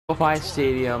SoFi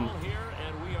Stadium.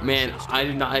 Man, I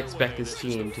did not expect this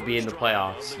team to be in the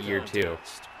playoffs year two.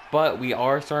 But we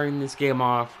are starting this game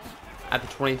off at the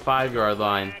 25-yard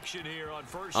line.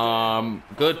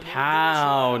 Good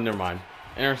pow. Never mind.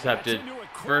 Intercepted.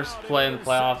 First play in the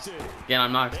playoffs. Again,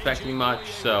 I'm not expecting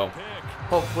much, so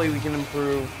hopefully we can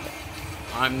improve.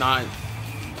 I'm not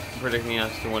predicting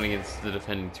us to win against the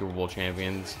defending Super Bowl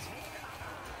champions.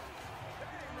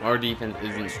 Our defense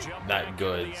isn't that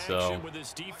good, so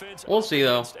we'll see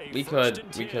though. We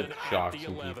could shock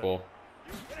some people.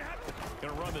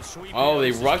 Oh,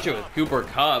 they rush it with Cooper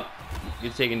Kupp.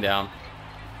 Gets taken down.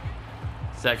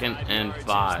 2nd and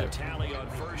 5.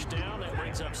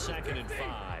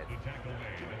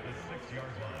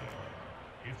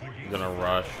 Gonna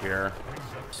rush here.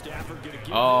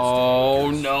 Oh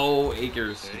no,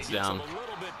 Akers gets down.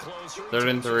 3rd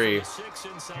and 3.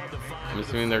 I'm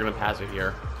assuming they're gonna pass it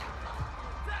here.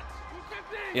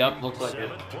 Yep, looks like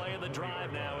it. Play of the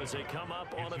drive now as they come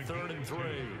up on a 3rd and 3.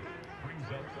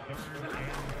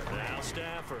 Now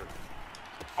Stafford.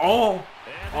 Oh!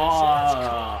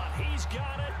 He's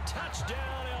got it.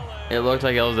 Touchdown, LA. It looked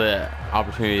like it was an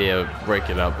opportunity to break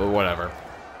it up, but whatever.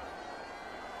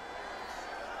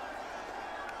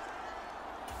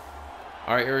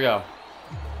 All right, here we go.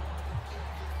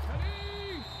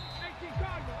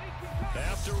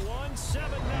 After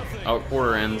 1-7-0. Oh,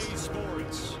 quarter ends.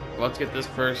 Let's get this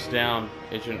first down.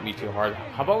 It shouldn't be too hard.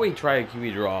 How about we try a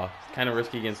QB draw? It's kind of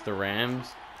risky against the Rams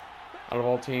out of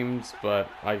all teams, but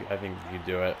I think we could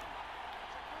do it.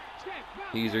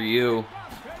 These are you.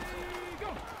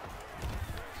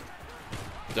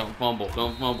 Don't fumble.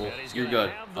 Don't fumble. You're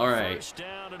good. All right.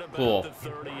 Cool.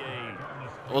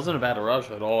 It wasn't a bad rush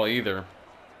at all either.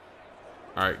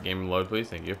 All right, game load, please.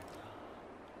 Thank you.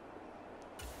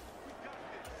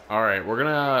 All right, we're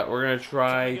gonna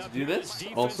try to do this.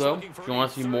 Also, if you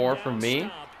want to see more from me,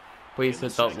 please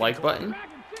hit that like button,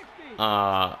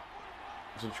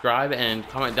 subscribe, and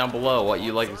comment down below what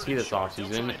you'd like to see this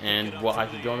offseason and what I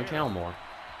should do on the channel more.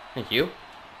 Thank you.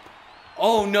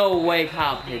 Oh no way,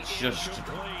 Kyle Pitts just.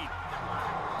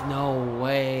 No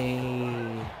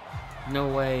way. No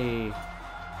way.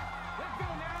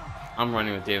 I'm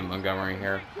running with David Montgomery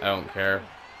here. I don't care.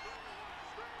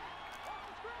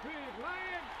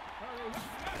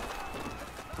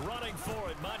 Running for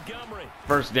it, Montgomery.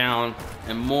 First down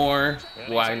and more.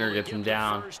 Wagner gets him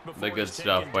down. The good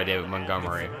stuff by David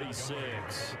Montgomery.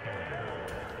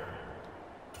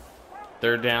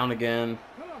 3rd down again.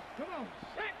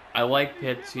 I like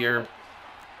Pitts here,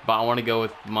 but I want to go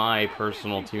with my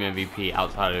personal team MVP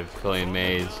outside of Killian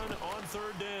Mays.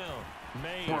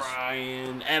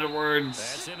 Brian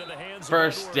Edwards.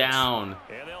 First down.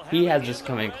 He has just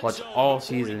come in clutch all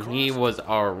season. He was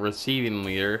our receiving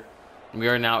leader. We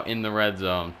are now in the red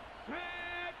zone.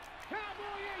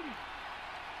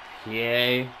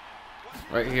 Yay.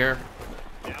 Right here.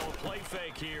 Now a play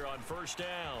fake here on 1st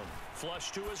down.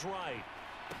 Flush to his right.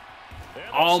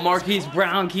 Oh, Marquise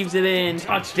Brown keeps it in.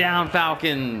 Touchdown,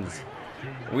 Falcons.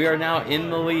 We are now in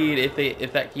the lead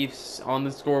if that keeps on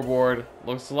the scoreboard.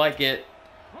 Looks like it.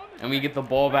 And we get the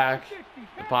ball back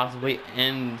to possibly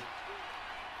end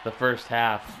the first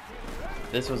half.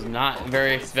 This was not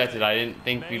very expected. I didn't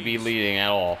think we'd be leading at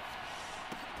all.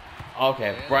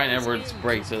 Okay, Brian Edwards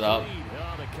breaks it up.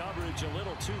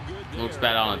 Looks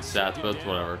bad on its stats, but it's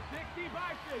whatever.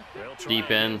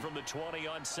 Deep in.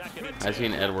 I've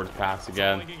seen Edwards pass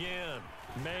again.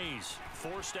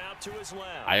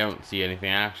 I don't see anything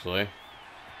actually.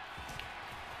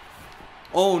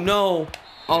 Oh no!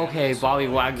 Okay, Bobby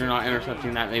Wagner not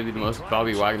intercepting that may be the most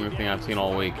Bobby Wagner thing I've seen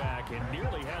all week.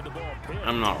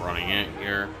 I'm not running it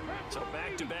here.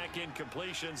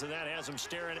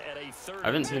 I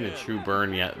haven't seen a true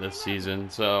burn yet this season,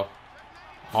 so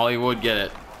Hollywood, get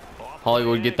it.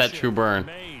 Hollywood, get that true burn.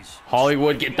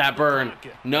 Hollywood, get that burn.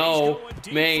 No,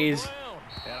 Mays.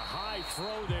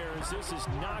 This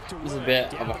is a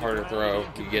bit of a harder throw.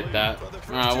 You get that.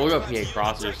 We'll go PA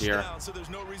crossers here.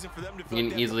 You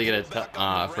can easily get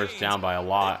a first down by a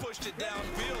lot.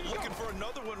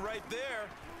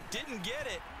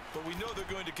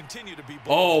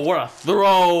 Oh, what a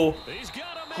throw!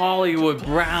 Hollywood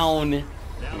Brown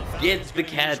gets the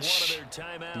catch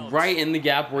right in the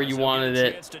gap where you wanted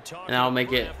it, and I'll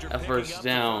make it a first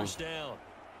down.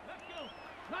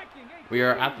 We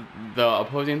are at the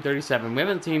opposing 37. We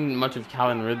haven't seen much of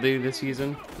Calvin Ridley this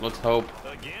season. Let's hope.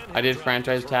 I did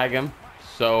franchise tag him,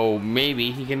 so maybe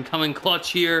he can come in clutch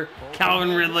here.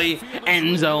 Calvin Ridley,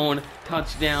 end zone,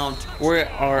 touchdown. We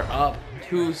are up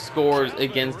 2 scores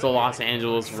against the Los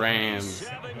Angeles Rams.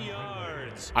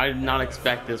 I did not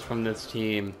expect this from this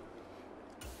team.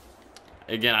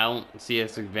 again, I don't see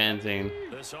us advancing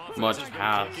much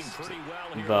past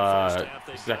the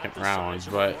second round,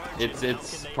 but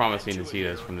it's promising to see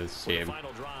this from this team.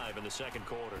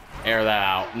 Air that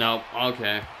out. Nope.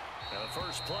 Okay. The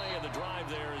first play of the drive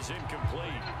there is incomplete.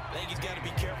 I think he's got to be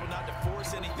careful not to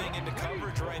force anything into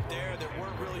coverage right there. There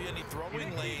weren't really any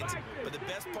throwing lanes, but the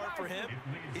best part for him,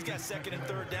 he's got second and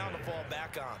third down to fall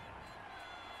back on.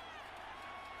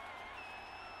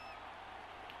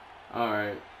 All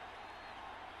right.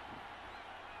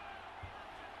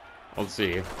 Let's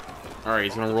see. All right,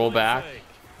 he's gonna roll back.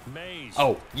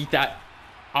 Oh, eat that.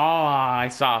 Oh, I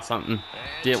saw something.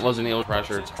 It wasn't able to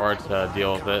pressure. It's hard to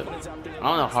deal with it. I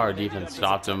don't know how our defense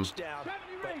stopped him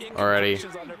already.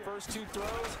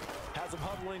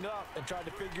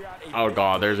 Oh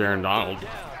god, there's Aaron Donald.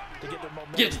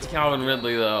 Get to Calvin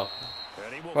Ridley though.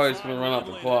 Probably just gonna run out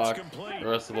the clock the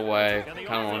rest of the way.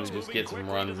 Kind of want to just get some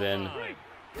runs in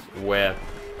with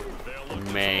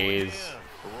Mays.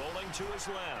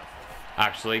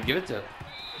 Actually, give it to.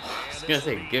 I was gonna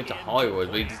say give it to Hollywood,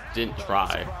 but he just didn't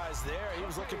try.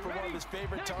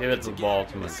 Give it the ball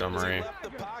to Montgomery.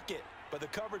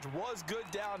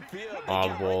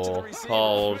 Audible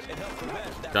called.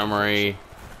 Montgomery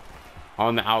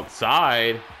on the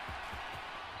outside.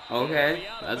 Okay,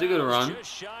 that's a good run.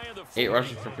 8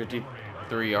 rushes for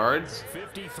 53 yards.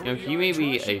 You know, he may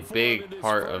be a big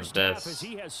part of this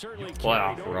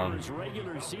playoff run.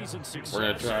 We're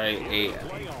gonna try a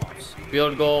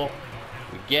field goal.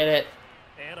 We get it.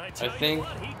 I think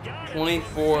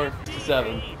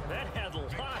 24-7.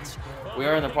 We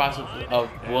are in the process of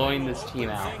blowing this team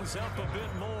out.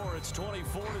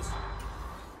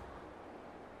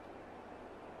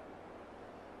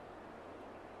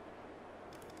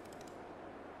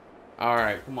 All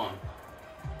right, come on.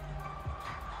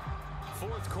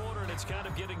 Fourth quarter, and it's kind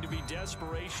of getting to be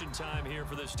desperation time here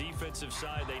for this defensive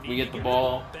side. They need we get the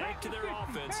ball back to their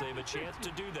offense. They have a chance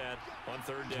to do that on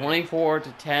third down.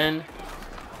 24-10.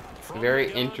 A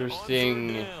very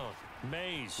interesting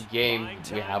game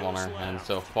we have on our hands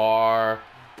so far.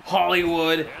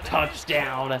 Hollywood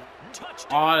touchdown.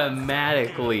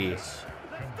 Automatically.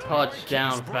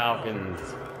 Touchdown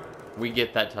Falcons. We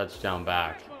get that touchdown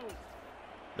back.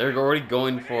 They're already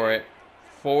going for it.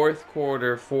 Fourth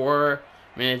quarter, 4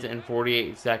 minutes and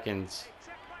 48 seconds.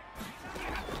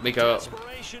 Make a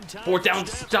fourth down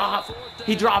stop.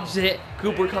 He drops it.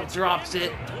 Cooper Kupp drops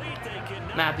it.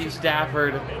 Matthew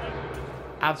Stafford.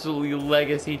 Absolutely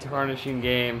legacy tarnishing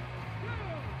game.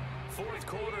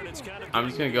 I'm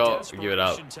just going to go give it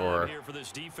up for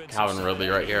Calvin Ridley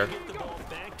right here.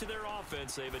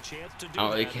 I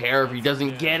don't really care if he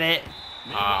doesn't get it.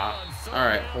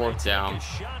 Alright, fourth down.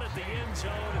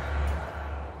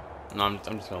 No, I'm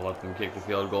just going to let them kick the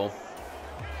field goal.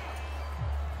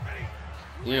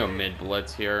 You know, mid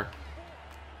blitz here.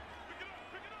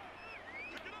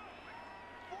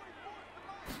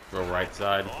 Go right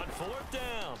side.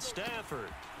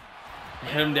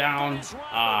 Hit him down.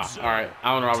 Alright.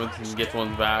 Allen Robinson gets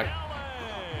one back.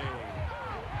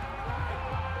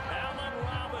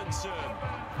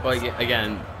 But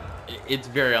again, it's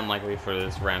very unlikely for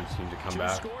this Rams team to come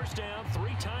back. 2 scores down,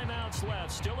 3 timeouts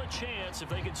left. Still a chance if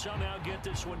they can somehow get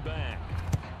this one back.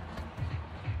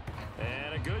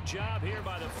 And a good job here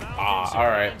by the Falcons.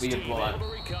 Alright. We get the ball.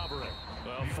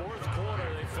 Well, fourth quarter,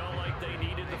 they felt like they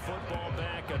needed the football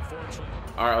back, unfortunately.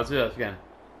 Alright, let's do this again.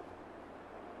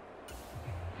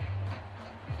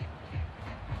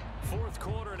 Fourth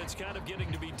quarter, and it's kind of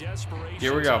getting to be desperation.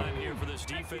 Here we go. Here for this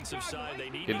defensive side. They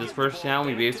need Get this first down,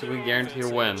 we basically guarantee a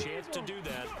win.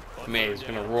 Mays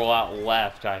gonna roll out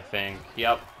left, I think.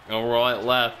 Yep, gonna roll out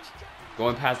left.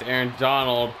 Going past Aaron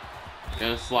Donald.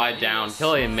 Gonna slide down.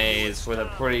 Killian Mays with a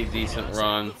pretty decent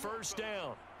run.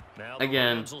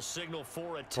 Again,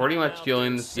 pretty much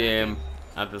killing this game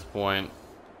at this point.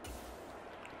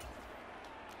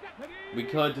 We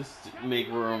could just make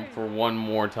room for one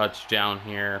more touchdown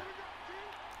here.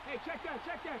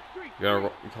 You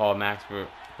gotta call max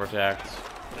protect.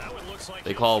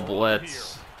 They call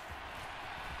blitz.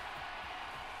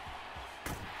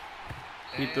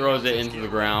 He throws it into the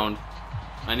ground.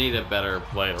 I need a better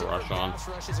play to rush on.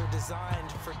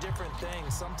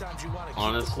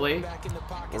 Honestly,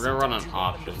 we're gonna run an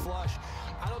option.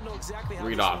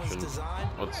 Read option.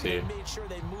 Let's see.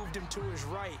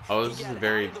 Oh, this is a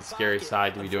very scary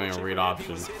side to be doing a read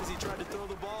option.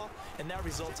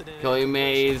 Killian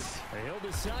Mays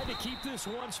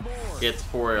gets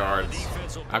 4 yards.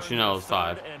 Actually, no, it's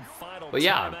 5. But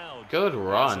yeah, good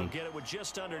run. We're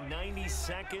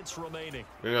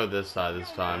gonna go this side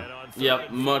this time.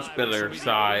 Yep, much better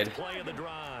side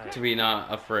to be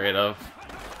not afraid of.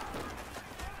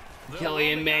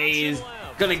 Killian Mays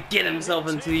gonna get himself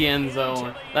into the end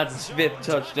zone. That's his 5th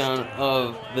touchdown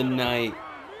of the night,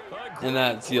 and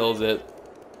that seals it.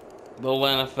 The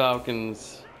Atlanta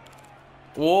Falcons.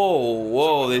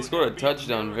 Whoa, they scored a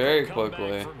touchdown very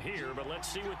quickly.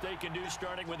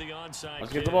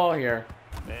 Let's get the ball here.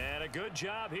 And a good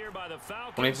job here by the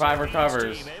Falcons. 25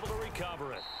 recovers.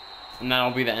 And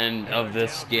that'll be the end of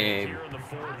this game.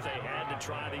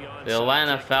 The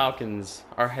Atlanta Falcons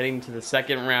are heading to the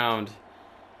second round,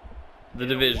 the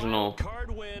divisional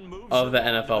of the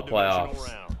NFL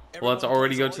playoffs. Well, let's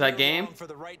already go to that game.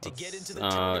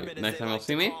 Next time you'll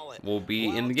see me, we'll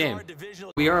be in the game.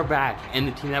 We are back, and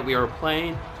the team that we are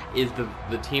playing is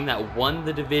the team that won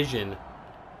the division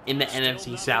in the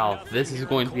NFC South. This is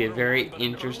going to be a very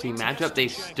interesting matchup. They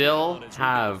still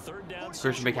have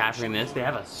Christian McCaffrey in this. They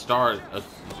have a superstar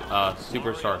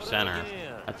center.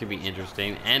 That could be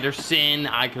interesting. Anderson,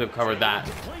 I could have covered that.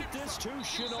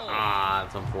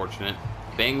 That's unfortunate.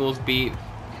 Bengals beat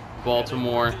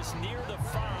Baltimore.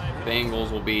 Bengals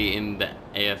will be in the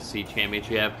AFC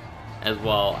Championship, as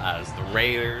well as the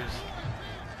Raiders.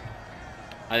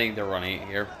 I think they're running it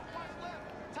here.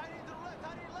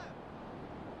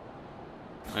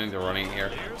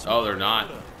 Oh, they're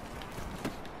not.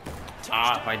 If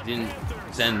I didn't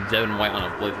send Devin White on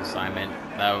a blitz assignment,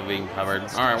 that would be covered.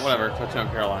 Alright, whatever. Touchdown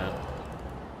Carolina.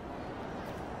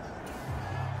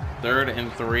 3rd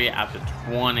and 3 after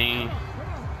 20.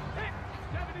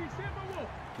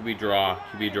 QB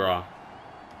draw.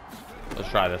 Let's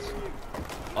try this.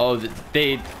 Oh,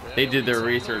 they did their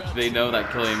research. They know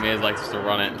that Killian Mays likes to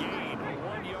run it.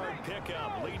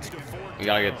 We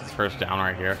gotta get this first down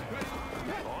right here.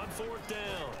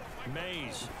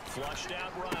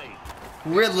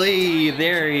 Ridley,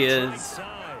 there he is.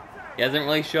 He hasn't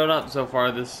really showed up so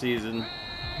far this season,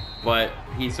 but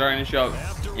he's starting to show up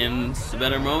in the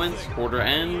better moments. Quarter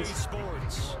ends.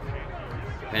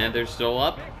 Panthers still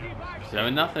up,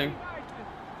 7-0.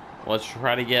 Let's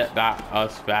try to get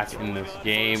us back in this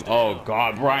game. Oh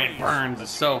God, Brian Burns is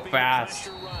so fast.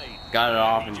 Got it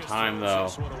off in time though.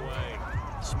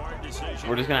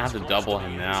 We're just gonna have to double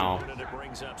him now.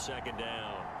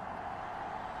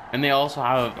 And they also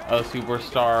have a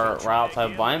superstar right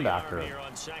outside linebacker.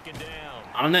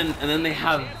 And then they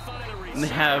have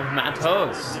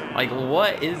Matos. Like,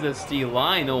 what is this D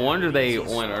line? No wonder they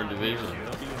won our division.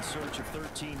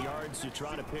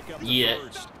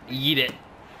 Eat it.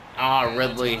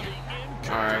 Ridley.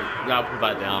 Alright, gotta put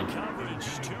that down.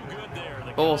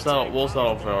 But we'll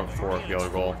settle for a field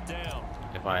goal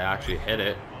if I actually hit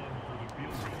it.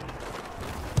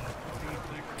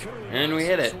 And we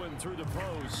hit it.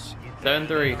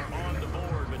 7-3.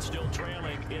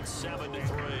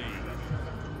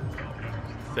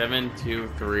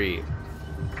 7-3.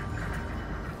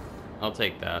 I'll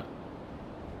take that.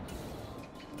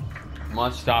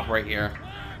 Must stop right here.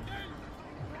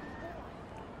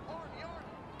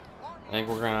 I think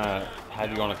we're gonna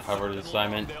have you on a cover this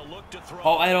assignment.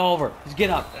 Oh, Ed Oliver, just get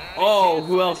up. Oh,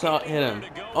 who else hit him?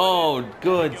 Oh,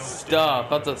 good stuff.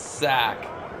 That's a sack.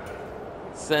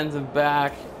 Sends him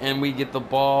back, and we get the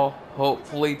ball,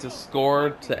 hopefully to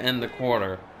score to end the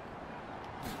quarter.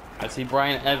 I see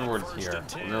Brian Edwards here.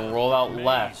 We're gonna roll out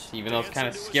left, even though it's kind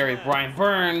of scary. Brian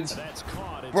Burns,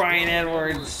 Brian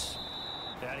Edwards,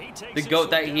 the GOAT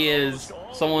that he is.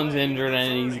 Someone's injured,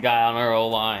 and he's a guy on our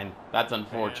O-line. That's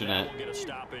unfortunate.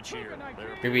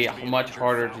 Gonna be much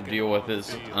harder to deal with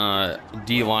this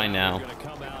D-line now.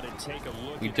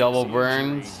 We double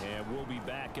Burns.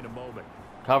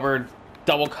 Covered.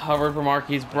 Double covered for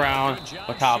Marquise Brown,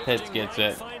 but Kyle Pitts gets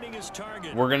it.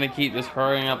 We're going to keep just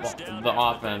hurrying up the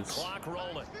offense. I'm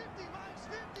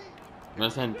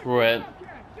going to send Pruitt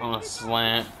on a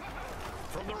slant.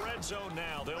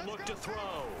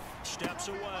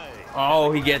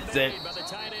 Oh, he gets it.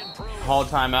 Call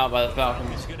timeout by the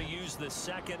Falcons.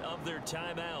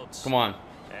 Come on.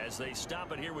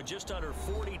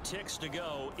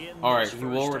 Alright, he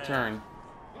will return.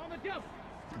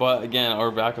 But again,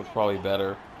 our backup's probably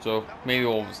better, so maybe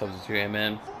we'll substitute him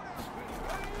in.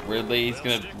 Ridley,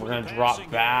 we're gonna drop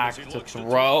back to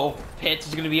throw. Pitts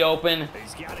is gonna be open.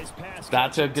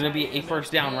 That's gonna be a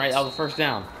first down, right? That was a first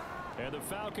down.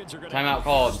 Timeout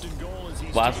called.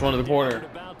 Last one of the quarter.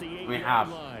 We have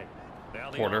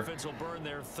quarter.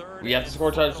 We have to score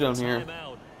a touchdown here.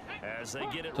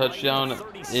 Touchdown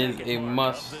is a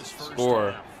must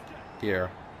score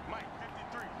here.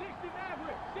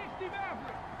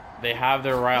 They have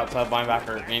their right outside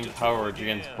linebacker in coverage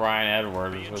against Brian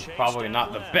Edwards, which was probably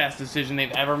not the best decision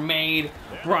they've ever made.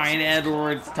 Brian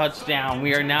Edwards, touchdown.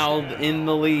 We are now in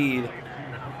the lead.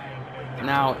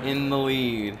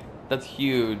 That's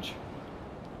huge.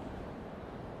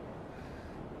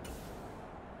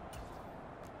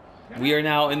 We are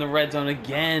now in the red zone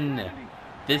again.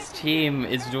 This team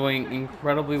is doing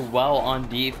incredibly well on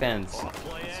defense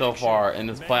so far in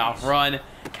this playoff run.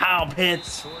 Kyle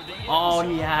Pitts. Oh,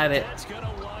 he had it.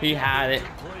 He had it.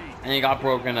 And he got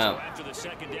broken up.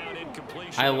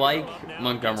 I like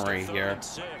Montgomery here.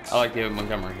 I like David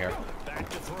Montgomery here.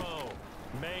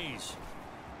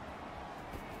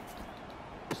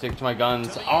 Stick to my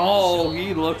guns. Oh,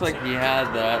 he looked like he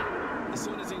had that.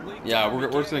 Yeah, we're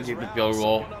just going to kick the field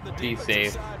goal. Be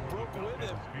safe.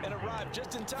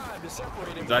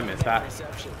 Did I miss that?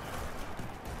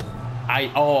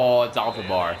 Oh, it's off the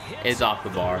bar. It's off the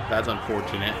bar. That's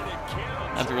unfortunate.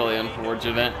 That's really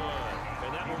unfortunate.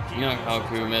 You know how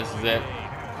Koo misses it.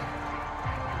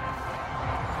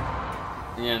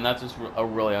 Yeah, and that's just a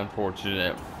really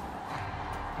unfortunate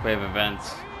way of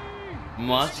events.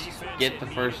 Must get the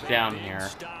first down here.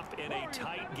 In a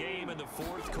tight game in the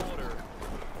fourth quarter.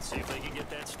 Let's see if they can get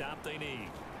that stop they need.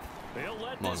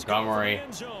 Montgomery.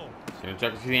 Gonna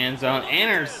check to the end zone.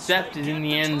 Intercepted in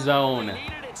the end zone.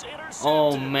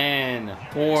 Oh man,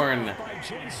 Horn.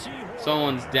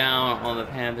 Someone's down on the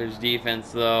Panthers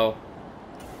defense though.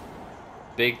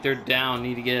 Big third down.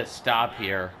 Need to get a stop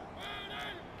here.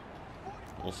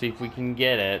 We'll see if we can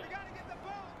get it.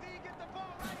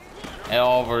 Ed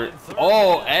Oliver.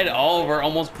 Oh, Ed Oliver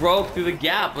almost broke through the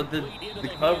gap, but the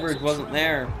coverage wasn't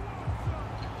there.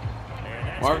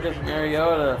 Marcus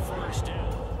Mariota,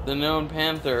 the known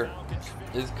Panther,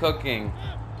 is cooking.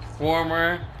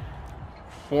 Former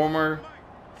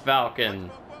Falcon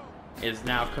is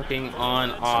now cooking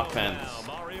on offense.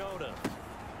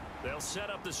 They'll set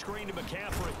up the screen to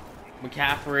McCaffrey.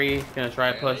 McCaffrey gonna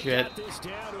try to push it.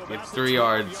 It's 3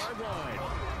 yards.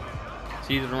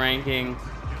 Season ranking,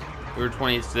 we were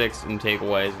 26 in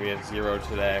takeaways. We had 0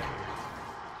 today.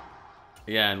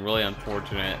 Again, really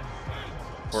unfortunate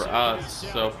for us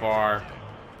so far.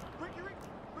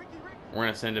 We're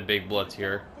gonna send a big blitz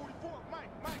here.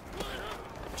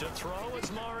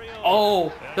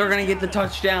 Oh, they're gonna get the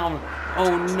touchdown.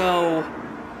 Oh no,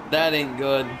 that ain't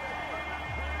good.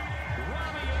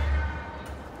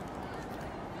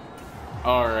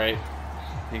 All right,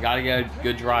 you gotta get a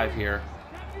good drive here.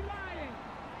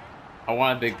 I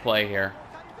want a big play here.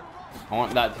 I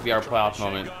want that to be our playoff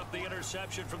moment.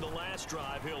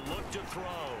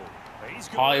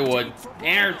 Hollywood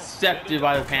intercepted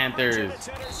by the Panthers.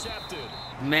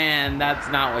 Man, that's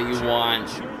not what you want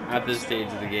at this stage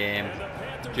of the game.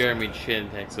 Jeremy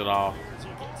Chin takes it off.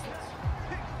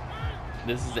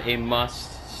 This is a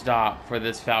must stop for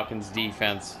this Falcons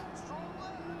defense.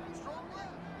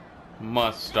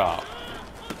 Must stop.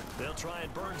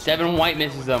 Devin White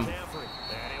misses them.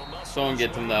 Someone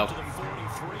gets him though.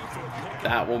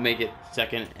 That will make it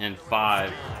 2nd and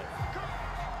 5.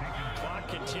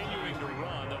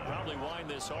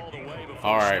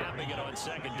 All right.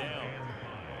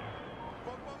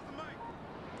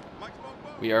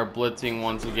 We are blitzing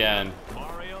once again.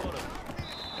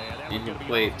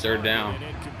 Incomplete. 3rd down.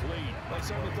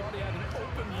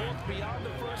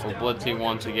 We're blitzing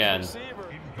once again.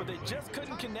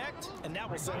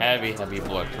 Heavy blitz.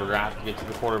 We're going to have to get to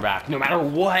the quarterback. No matter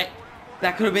what.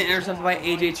 That could have been intercepted by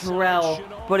A.J. Terrell,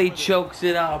 but he chokes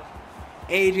it up.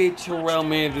 A.J. Terrell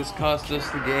may have just cost us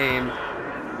the game.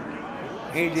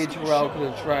 A.J. Terrell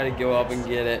could have tried to go up and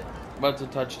get it, but it's a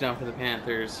touchdown for the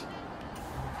Panthers.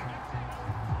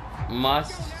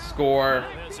 Must score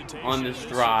on this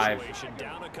drive,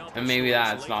 and maybe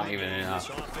that's not even enough.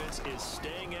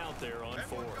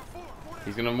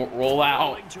 He's going to roll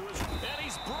out.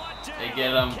 They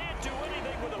get him.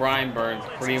 Brian Burns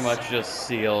pretty much just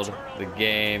sealed the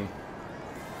game.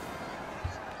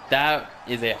 That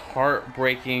is a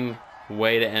heartbreaking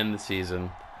way to end the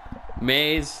season.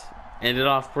 Mays ended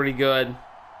off pretty good.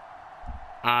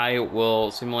 I will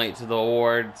simulate to the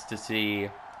awards to see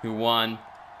who won,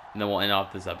 and then we'll end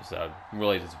off this episode.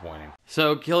 Really disappointing.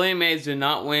 So Killian Mays did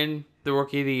not win the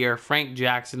Rookie of the Year. Frank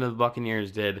Jackson of the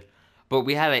Buccaneers did. But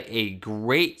we had a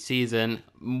great season,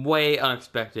 way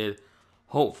unexpected.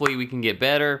 Hopefully we can get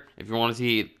better. If you want to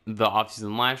see the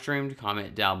offseason live stream,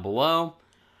 comment down below.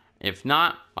 If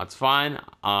not, that's fine.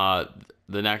 The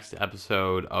next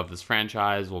episode of this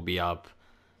franchise will be up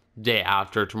day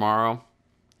after tomorrow.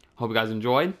 Hope you guys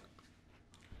enjoyed.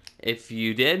 If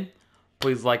you did,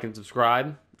 please like and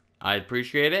subscribe. I'd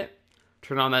appreciate it.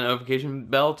 Turn on that notification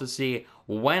bell to see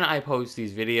when I post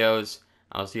these videos.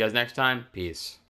 I'll see you guys next time. Peace.